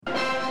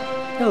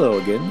Hello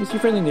again, it's your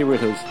friendly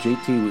neighborhood host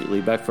JT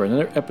Wheatley back for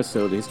another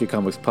episode of the History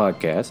Comics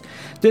Podcast.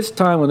 This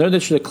time with another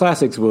edition of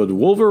classics with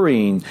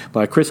Wolverine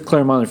by Christ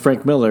Claremont and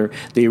Frank Miller,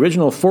 the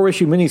original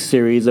 4-issue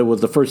miniseries that was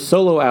the first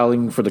solo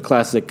outing for the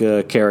classic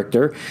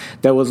character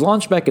that was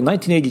launched back in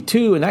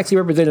 1982 and actually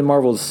represented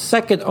Marvel's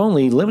second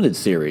only limited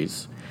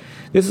series.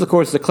 This is, of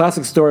course, the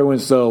classic story when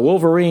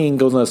Wolverine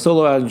goes on a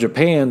solo out in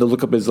Japan to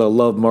look up his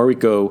love,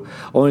 Mariko,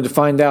 only to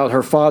find out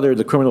her father,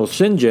 the criminal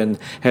Shinjin,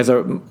 has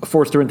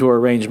forced her into an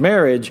arranged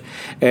marriage,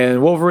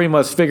 and Wolverine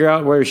must figure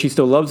out whether she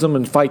still loves him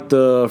and fight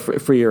to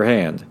free her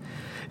hand.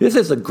 This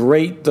is a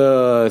great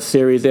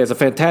series. It has a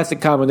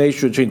fantastic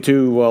combination between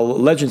two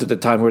legends at the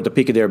time who were at the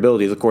peak of their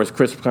abilities. Of course,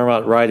 Chris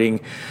Claremont writing,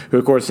 who,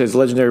 of course, his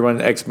legendary run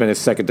in X-Men is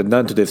second to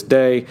none to this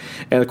day.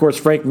 And, of course,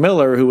 Frank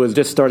Miller, who was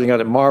just starting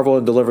out at Marvel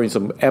and delivering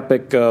some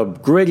epic,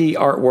 gritty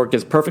artwork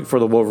that's perfect for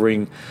the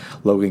Wolverine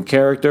Logan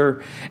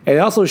character. And it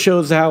also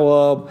shows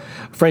how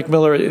Frank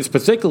Miller is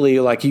particularly,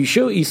 like, you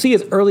see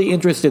his early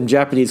interest in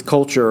Japanese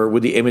culture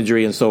with the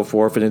imagery and so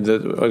forth. And,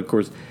 of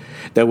course,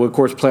 that will, of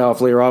course, play off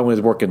later on with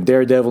his work in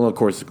Daredevil and, of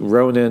course,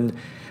 Ronin.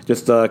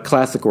 Just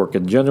classic work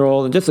in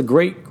general. And just a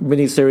great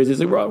miniseries.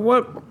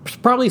 It's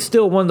probably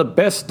still one of the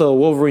best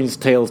Wolverine's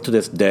tales to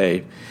this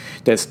day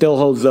that still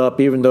holds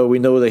up, even though we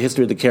know the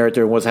history of the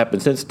character and what's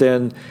happened since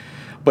then.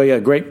 But, yeah,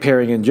 great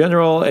pairing in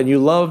general. And you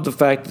love the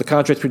fact, the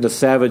contrast between the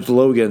savage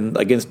Logan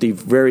against the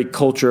very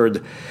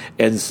cultured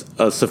and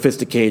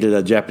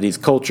sophisticated Japanese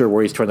culture,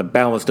 where he's trying to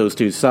balance those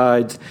two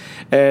sides.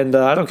 And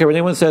I don't care what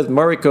anyone says,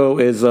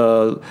 Mariko is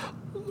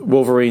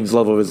Wolverine's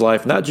love of his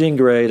life, not Jean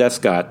Grey. That's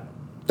Scott.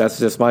 That's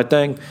just my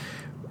thing.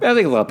 I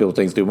think a lot of people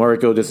think do.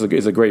 Mariko, this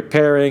is a great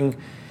pairing.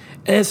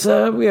 And it's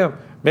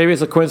maybe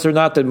it's a coincidence or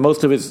not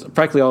that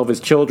practically all of his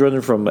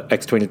children, from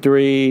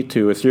X-23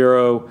 to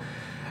Asuro,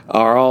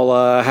 are all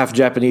half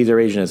Japanese or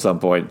Asian at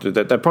some point.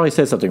 That probably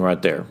says something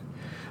right there.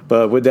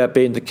 But with that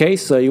being the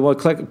case, you want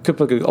to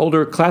look at an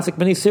older classic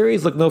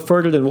miniseries? Look no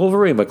further than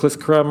Wolverine by Christ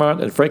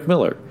Claremont and Frank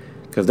Miller,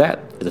 because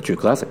that is a true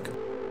classic.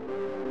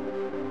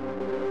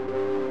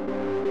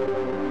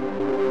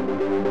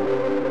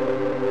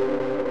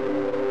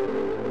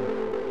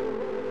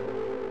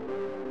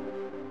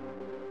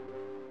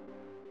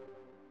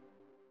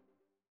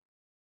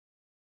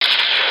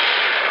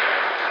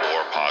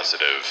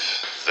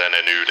 Than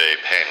a New Day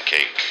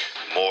pancake.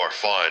 More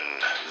fun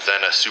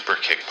than a super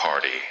kick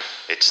party.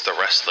 It's the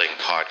wrestling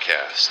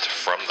podcast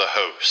from the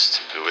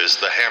host, who is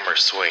the hammer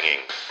swinging,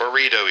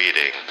 burrito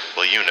eating,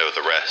 well, you know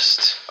the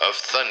rest, of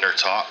Thunder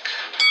Talk.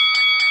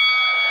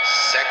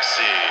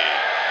 Sexy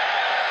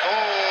Thor.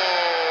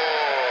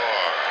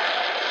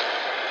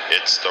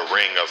 It's the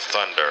Ring of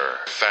Thunder,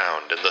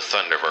 found in the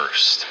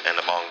Thunderverse and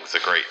among the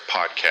great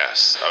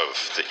podcasts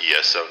of the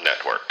ESO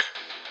network.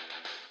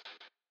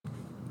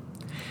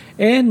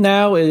 And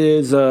now it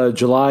is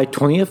July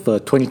 20th,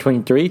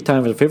 2023,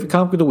 time for the favorite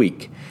comic of the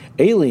week,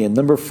 Alien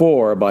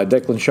 #4 by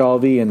Declan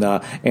Shalvey and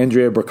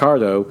Andrea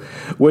Briccardo,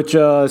 which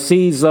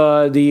sees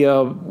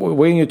the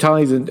Wayne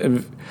Utani's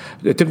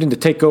attempting to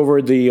take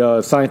over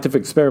the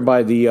scientific experiment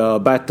by the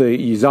Bata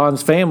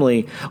Yazan's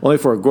family, only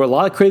for a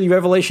lot of crazy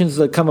revelations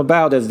that come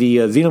about as the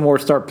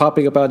xenomorphs start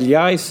popping up out of the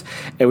ice.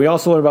 And we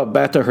also learn about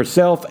Bata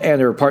herself and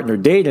her partner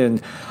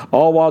Dayton,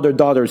 all while their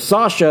daughter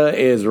Sasha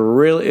is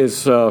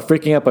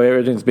freaking out by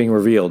everything that's being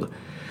revealed.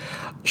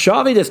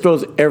 Shalvey just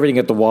throws everything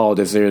at the wall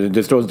this year and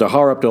just throws the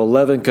horror up to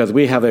 11 because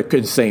we have an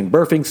insane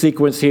birthing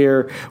sequence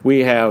here. We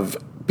have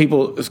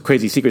people's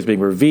crazy secrets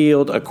being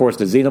revealed. Of course,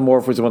 the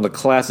xenomorph was one of the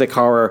classic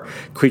horror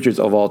creatures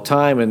of all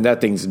time, and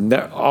that thing's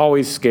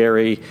always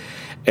scary.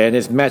 And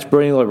it's matched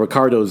brilliantly with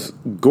Ricardo's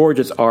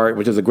gorgeous art,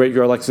 which is a great,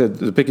 like I said,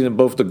 depicting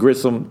both the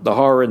gruesome, the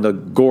horror, and the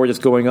gore that's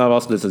going on.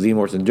 Also, this is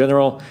xenomorphs in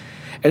general.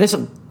 And there's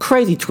some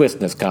crazy twist in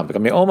this comic. I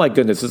mean, oh my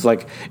goodness. It's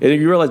like,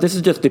 you realize this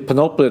is just the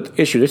penultimate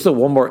issue. There's still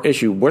one more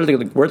issue. Where are they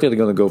going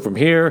to go from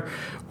here?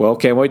 Well,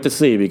 can't wait to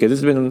see, because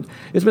it's been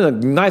a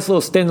nice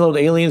little standalone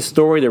Alien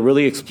story that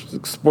really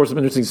explores some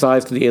interesting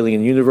sides to the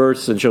Alien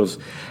universe and shows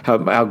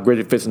how great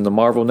it fits into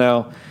Marvel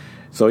now.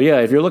 So yeah,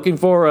 if you're looking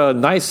for a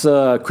nice,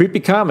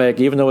 creepy comic,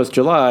 even though it's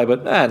July,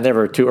 but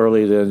never too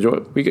early to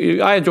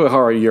enjoy. I enjoy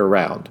horror year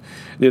round.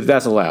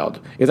 That's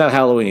allowed. It's not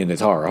Halloween, it's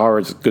horror.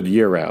 Horror is good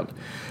year round.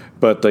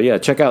 But yeah,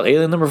 check out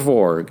Alien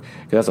 #4.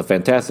 That's a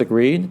fantastic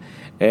read.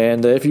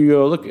 And if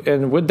you look,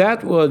 and with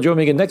that, join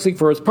me again next week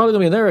for it's probably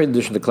going to be another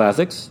edition of the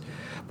classics.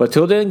 But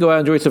till then, go out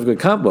and enjoy yourself a good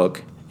comic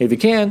book. If you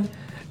can,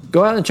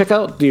 go out and check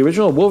out the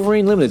original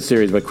Wolverine Limited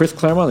series by Christ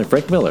Claremont and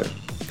Frank Miller,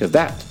 because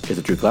that is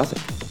a true classic.